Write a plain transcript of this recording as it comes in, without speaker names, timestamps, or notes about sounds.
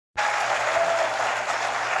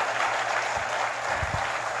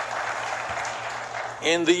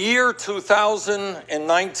In the year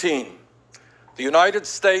 2019, the United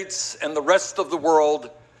States and the rest of the world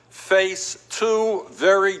face two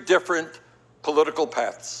very different political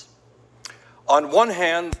paths. On one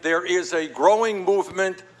hand, there is a growing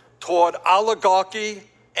movement toward oligarchy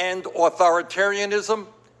and authoritarianism,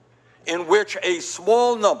 in which a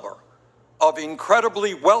small number of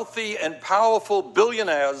incredibly wealthy and powerful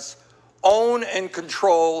billionaires own and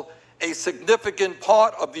control a significant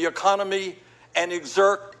part of the economy and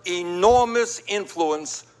exert enormous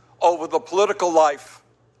influence over the political life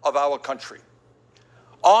of our country.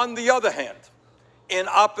 On the other hand, in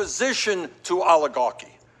opposition to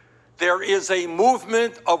oligarchy, there is a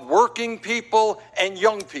movement of working people and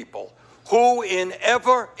young people who, in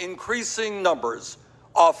ever-increasing numbers,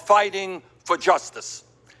 are fighting for justice.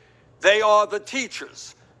 They are the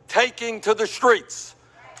teachers taking to the streets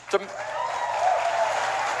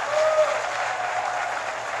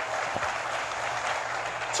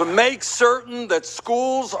to make certain that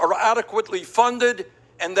schools are adequately funded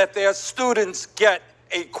and that their students get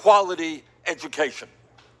a quality education.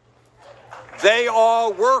 They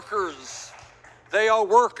are workers. They are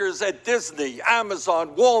workers at Disney,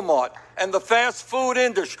 Amazon, Walmart, and the fast food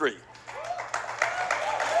industry.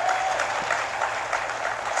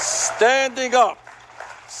 Standing up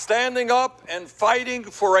and fighting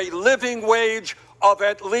for a living wage of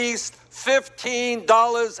at least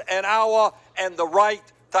 $15 an hour and the right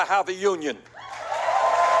to have a union.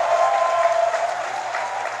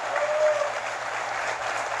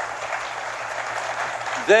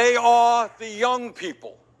 They are the young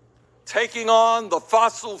people taking on the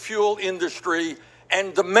fossil fuel industry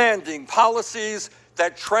and demanding policies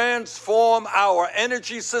that transform our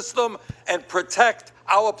energy system and protect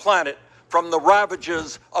our planet from the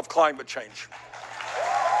ravages of climate change.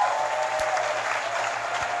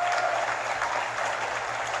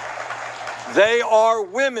 They are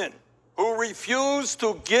women who refuse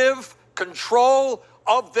to give control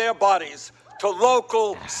of their bodies to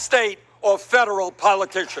local, state, or federal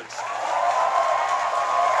politicians.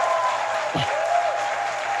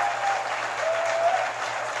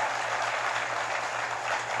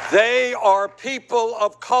 They are people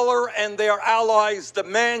of color and their allies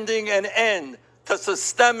demanding an end to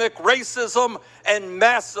systemic racism and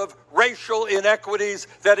massive racial inequities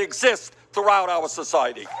that exist throughout our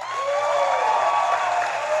society.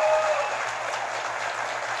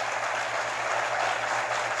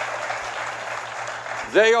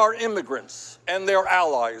 They are immigrants and their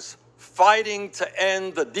allies fighting to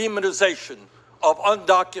end the demonization of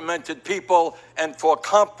undocumented people and for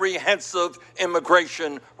comprehensive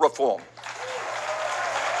immigration reform.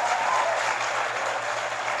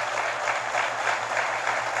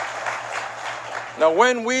 Now,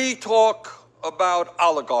 when we talk about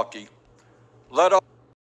oligarchy, let us